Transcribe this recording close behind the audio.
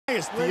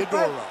Elias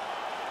Theodorou.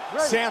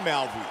 Sam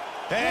Alvey.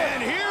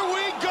 And here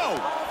we go.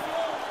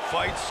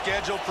 Fight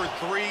scheduled for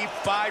 3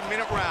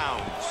 5-minute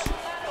rounds.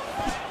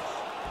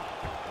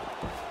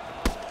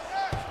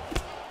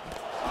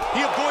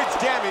 He avoids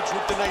damage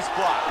with the nice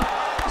block.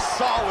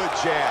 Solid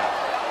jab.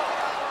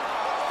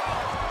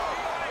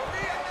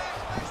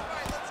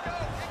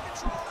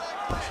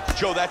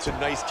 Joe, that's a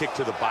nice kick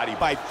to the body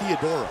by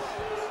Theodorou.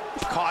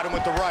 Caught him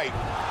with the right.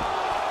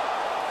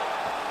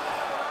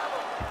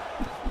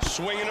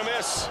 Swing and a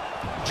miss.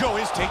 Joe,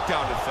 his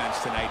takedown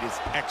defense tonight is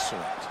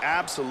excellent.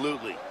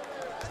 Absolutely.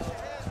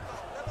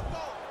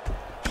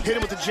 Hit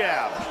him with the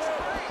jab.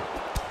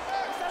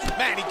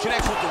 Man, he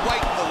connects with the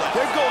right and the left.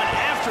 They're going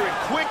after it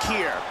quick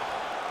here.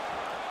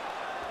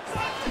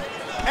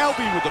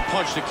 Alvey with the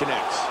punch that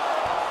connects.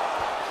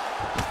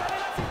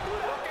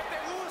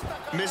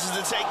 Misses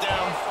the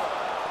takedown.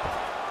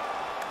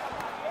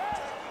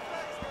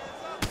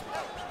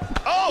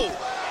 Oh!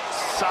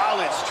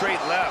 Solid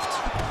straight left.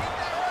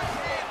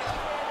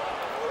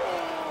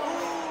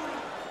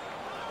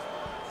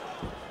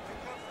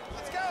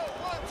 Let's go.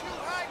 1, 2,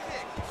 high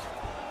kick.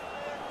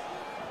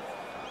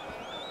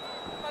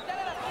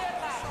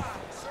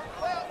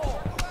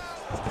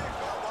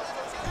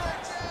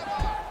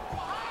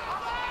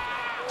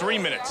 3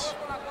 minutes.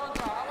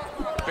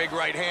 Big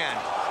right hand.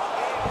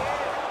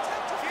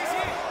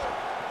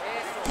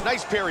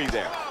 Nice parry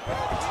there.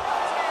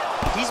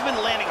 He's been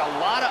landing a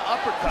lot of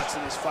uppercuts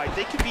in this fight.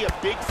 They could be a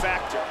big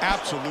factor.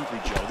 Absolutely,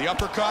 Joe. The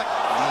uppercut,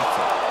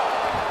 lethal.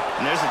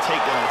 And there's a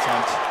takedown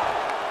attempt.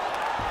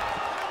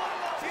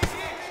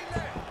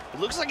 It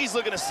looks like he's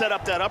looking to set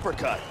up that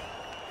uppercut.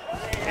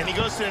 And he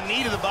goes to the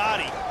knee to the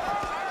body.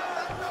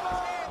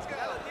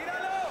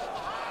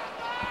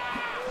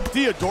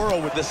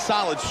 Theodorou with the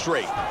solid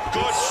straight.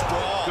 Good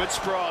sprawl. Good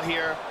sprawl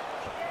here.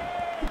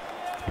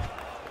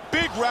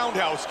 Big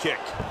roundhouse kick.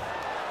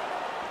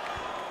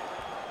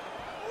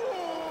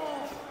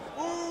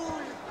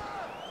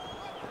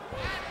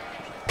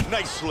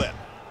 Nice slip.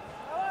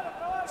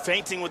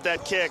 Feinting with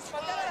that kick.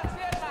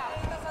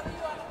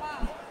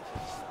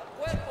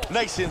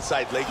 Nice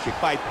inside leg kick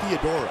by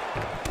Theodorou.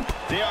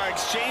 They are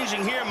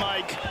exchanging here,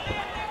 Mike.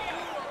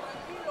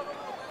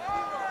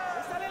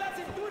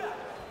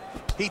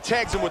 He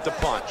tags him with the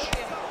punch.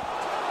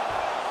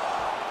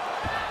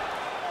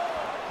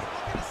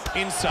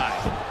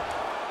 Inside.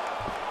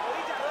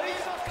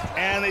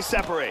 And they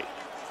separate.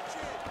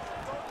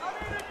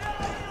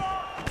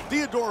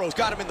 Theodorou's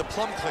got him in the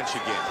plum clinch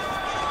again.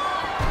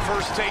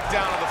 First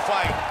takedown of the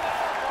fight.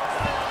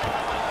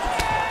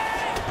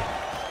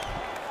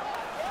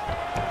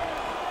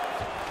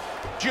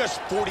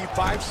 Just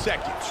 45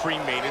 seconds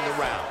remain in the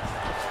round.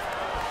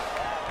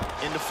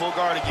 Into full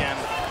guard again.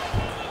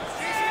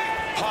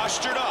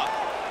 Postured up.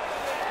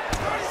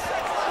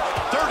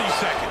 30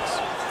 seconds.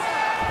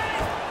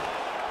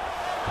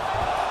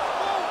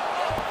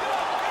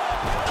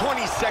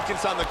 20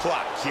 seconds on the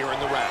clock here in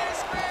the round.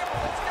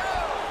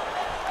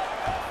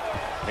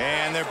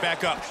 And they're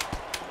back up.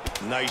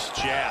 Nice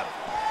jab.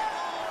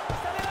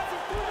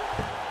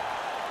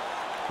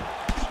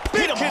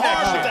 Hit him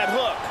hard with that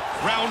hook.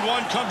 Round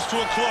 1 comes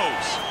to a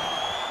close.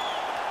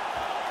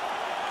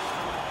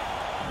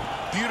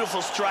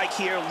 Beautiful strike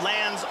here,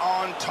 lands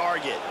on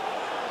target.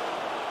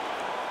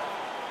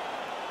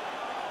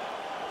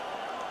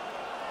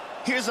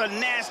 Here's a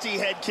nasty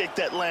head kick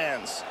that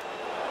lands.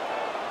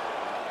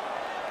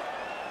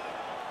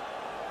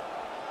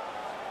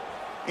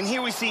 And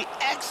here we see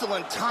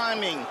excellent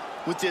timing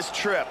with this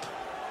trip.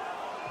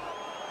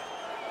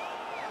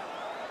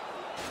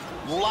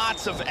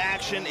 Lots of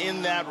action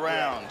in that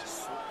round.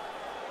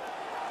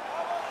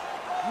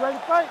 You ready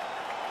to fight?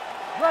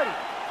 Ready.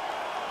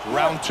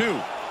 Round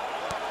 2.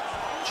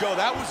 Joe,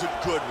 that was a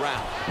good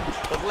round.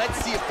 But let's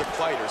see if the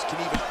fighters can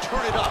even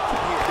turn it up from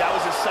here. That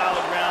was a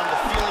solid round. The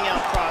feeling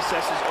out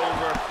process is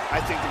over. I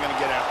think they're going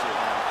to get after it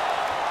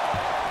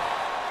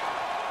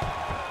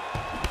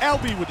now.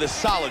 Alvey with a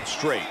solid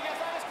straight.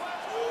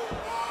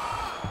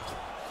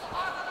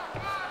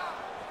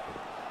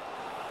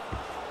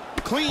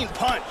 Clean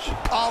punch.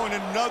 Oh, and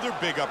another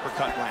big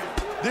uppercut land.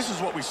 This is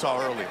what we saw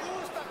earlier.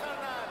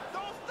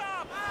 Don't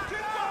stop.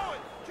 Keep going.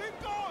 Keep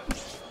going.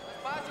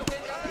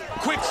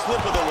 Quick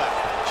slip of the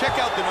left. Check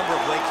out the number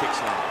of leg kicks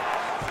now.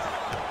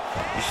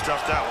 He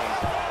stuffed that one.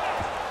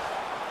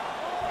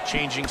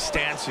 Changing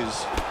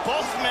stances.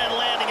 Both men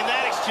landing in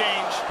that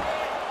exchange.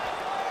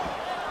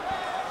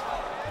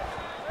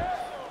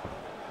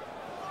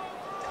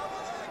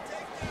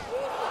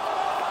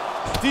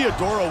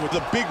 Theodorou with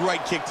a big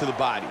right kick to the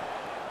body.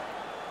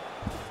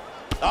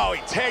 Oh,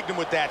 he tagged him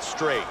with that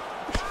straight.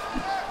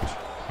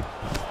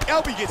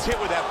 Alvey gets hit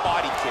with that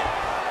body kick.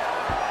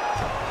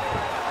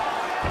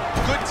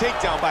 Good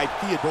takedown by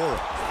Theodorou.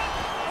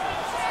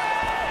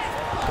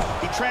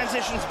 He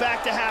transitions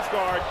back to half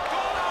guard.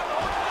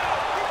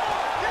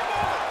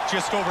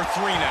 Just over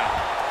 3 now.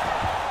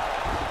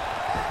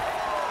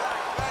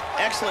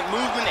 Excellent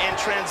movement and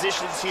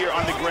transitions here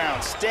on the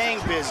ground, staying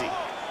busy.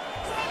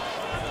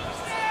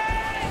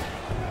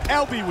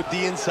 Alvey with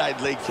the inside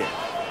leg kick.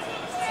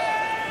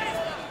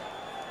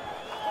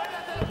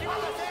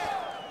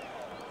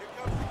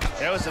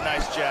 That was a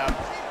nice jab.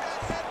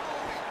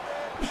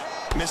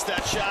 Missed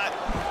that shot.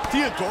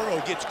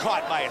 Theodorou gets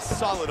caught by a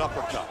solid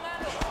uppercut.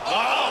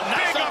 Oh,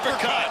 nice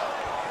uppercut.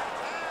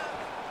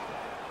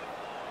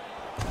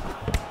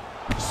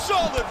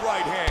 Solid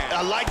right hand.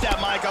 I like that,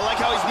 Mike. I like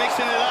how he's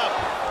mixing it up.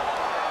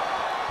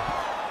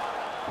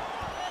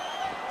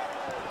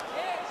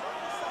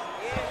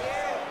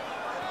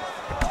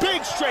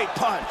 Big straight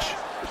punch.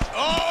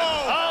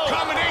 Oh,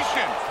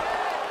 combination.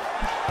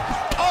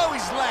 Oh,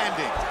 he's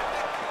landing.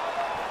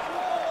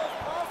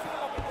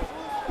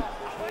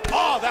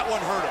 Oh, that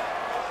one hurt him.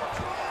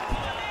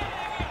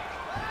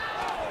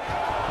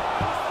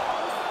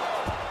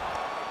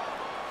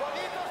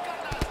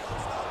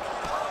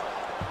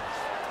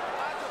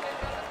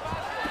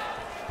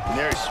 And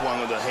there he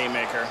swung with a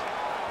haymaker.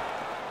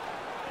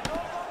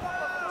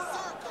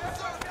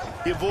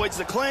 He avoids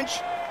the clinch.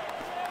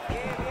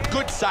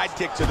 Good side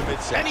kick to the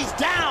midsection. And he's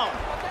down.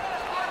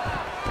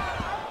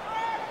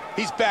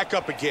 He's back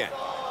up again.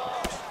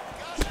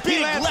 Big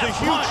He lands left a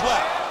huge punch.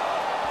 left.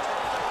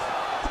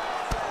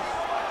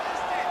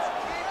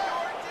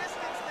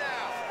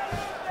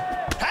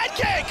 Head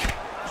kick.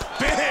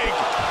 Big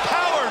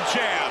power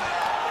jam.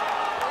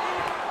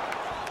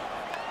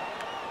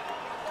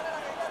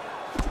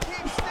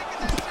 Keep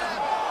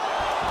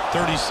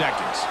 30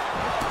 seconds.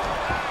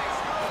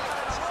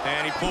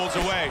 And he pulls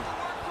away.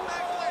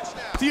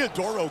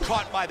 Theodorou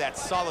caught by that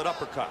solid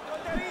uppercut.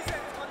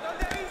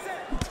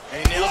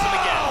 And he nails him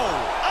again.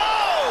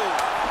 Oh!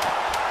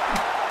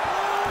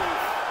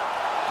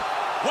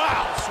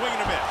 Wow, swing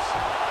and a miss.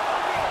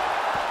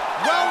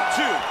 Round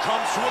 2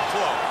 comes to a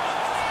close.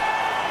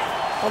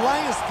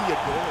 Elias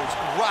Theodorou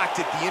rocked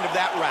at the end of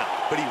that round,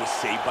 but he was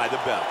saved by the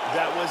bell.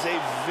 That was a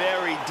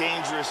very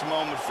dangerous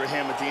moment for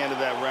him at the end of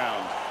that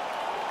round.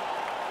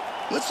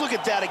 Let's look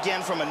at that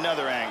again from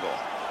another angle.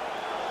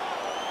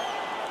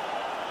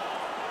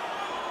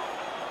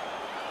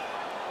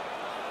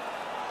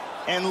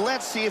 And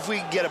let's see if we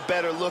can get a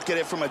better look at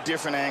it from a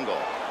different angle.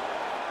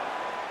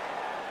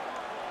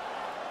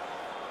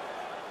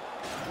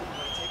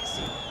 Take a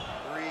seat.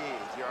 Breathe.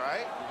 You all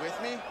right? You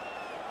with me?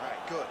 All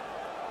right, good.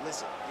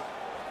 Listen.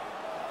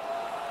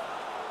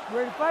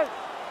 Ready to fight?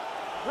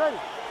 Ready.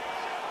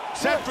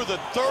 Set for the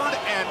 3rd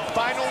and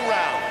final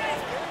round.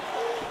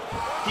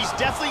 He's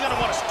definitely going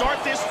to want to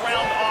start this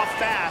round off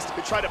fast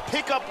to try to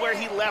pick up where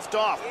he left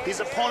off.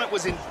 His opponent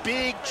was in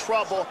big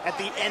trouble at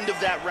the end of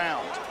that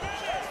round.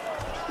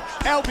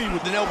 Alvey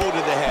with an elbow to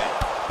the head.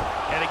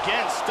 And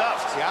again,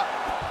 stuffed. Yeah.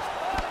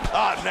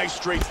 Ah, nice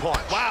straight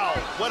punch. Wow,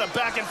 what a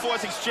back and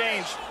forth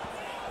exchange.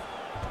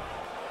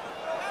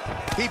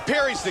 He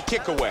parries the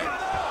kick away.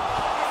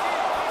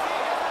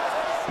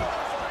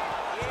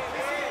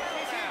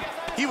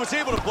 He was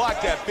able to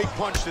block that big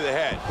punch to the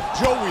head.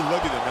 Joey,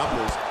 look at the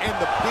numbers, and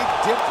the big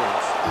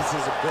difference is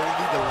his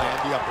ability to land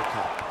the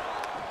uppercut.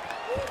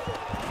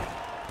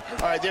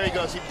 All right, there he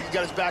goes. He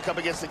got his back up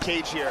against the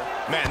cage here.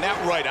 Man, that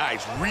right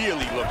eye's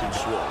really looking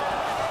swollen.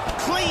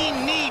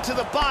 Clean knee to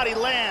the body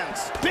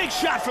lands. Big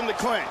shot from the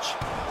clinch.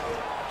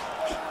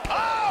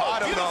 Oh,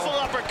 beautiful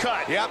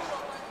uppercut. Yep.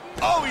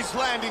 Oh, he's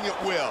landing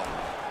at will.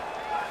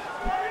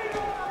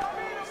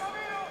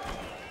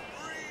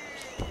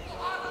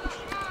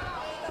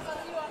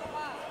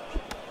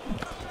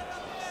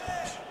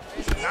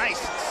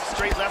 Nice,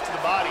 straight left to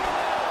the body.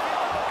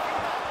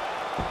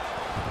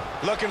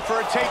 Looking for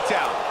a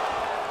takedown.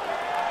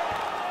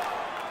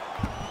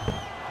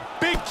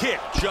 Big kick,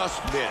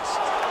 just missed.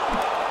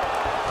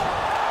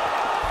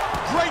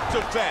 Great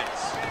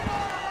defense.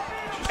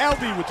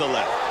 Alvey with the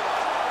left.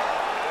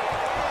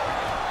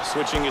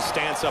 Switching his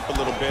stance up a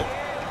little bit.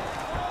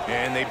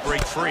 And they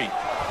break free.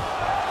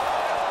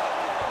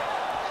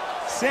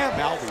 Sam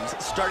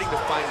Alvey's starting to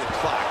find the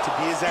clock to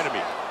be his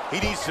enemy. He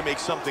needs to make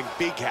something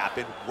big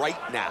happen right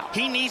now.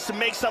 He needs to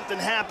make something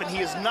happen. He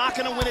is not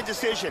going to win a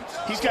decision.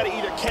 He's got to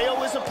either KO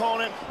his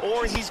opponent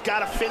or he's got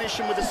to finish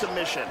him with a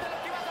submission.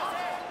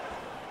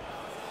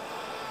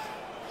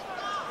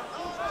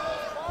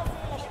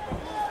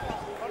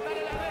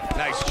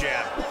 Nice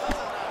jab.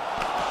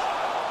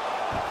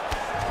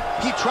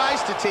 He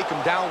tries to take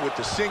him down with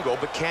the single,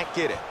 but can't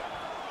get it.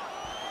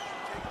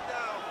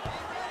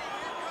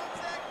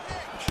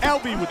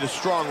 Alvey with a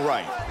strong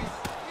right.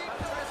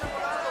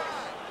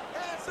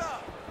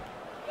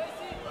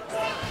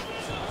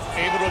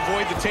 Able to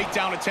avoid the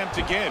takedown attempt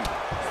again.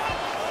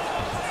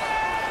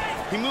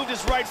 He moved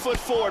his right foot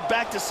forward,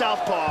 back to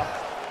southpaw.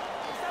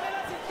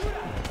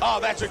 Oh,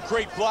 that's a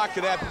great block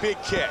to that big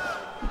kick.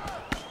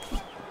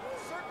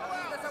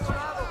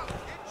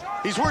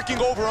 He's working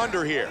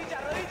over-under here.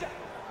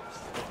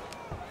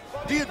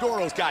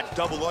 Theodorou's got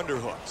double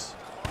underhooks.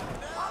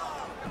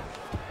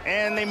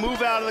 And they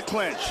move out of the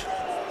clinch.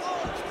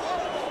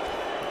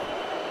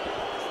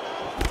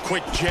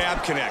 Quick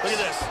jab connects. Look at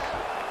this.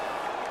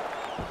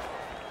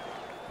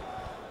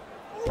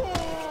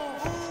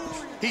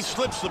 He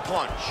slips the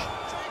punch.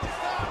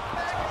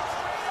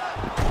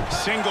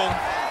 Single.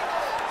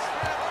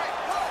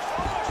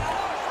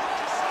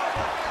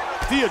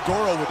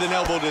 Theodorou with an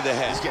elbow to the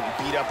head. He's getting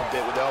beat up a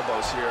bit with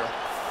elbows here.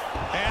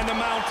 And the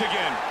mount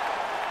again.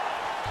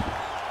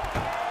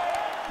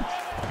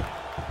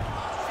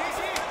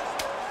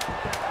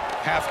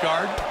 Half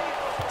guard.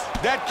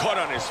 That cut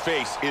on his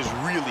face is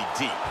really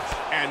deep,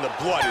 and the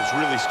blood is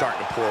really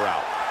starting to pour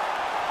out.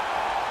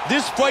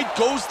 This fight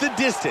goes the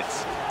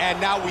distance,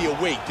 and now we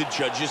await the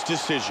judge's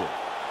decision.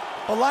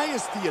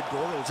 Elias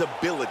Theodorou's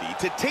ability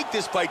to take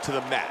this fight to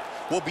the mat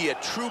will be a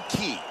true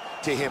key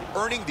to him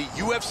earning the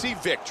UFC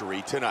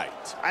victory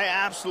tonight. I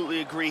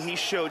absolutely agree. He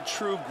showed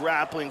true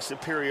grappling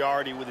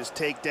superiority with his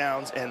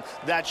takedowns, and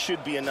that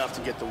should be enough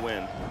to get the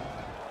win.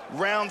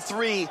 Round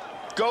 3,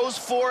 goes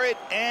for it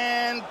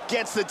and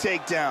gets the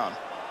takedown.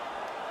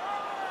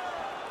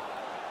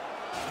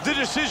 The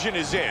decision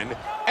is in,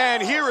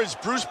 and here is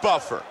Bruce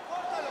Buffer.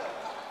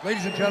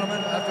 Ladies and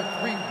gentlemen, after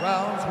 3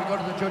 rounds, we go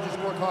to the judges'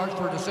 scorecards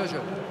for a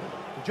decision.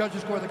 The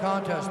judges score the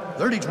contest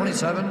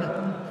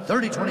 30-27,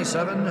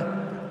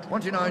 30-27,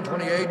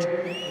 29-28,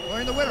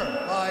 declaring the winner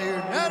by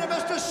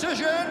unanimous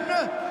decision,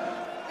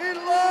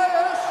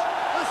 Elias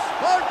the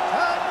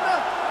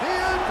Spartan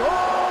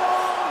Theodorou.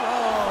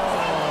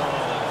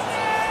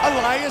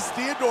 Elias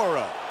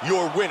Theodorou,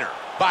 your winner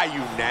by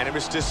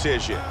unanimous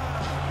decision.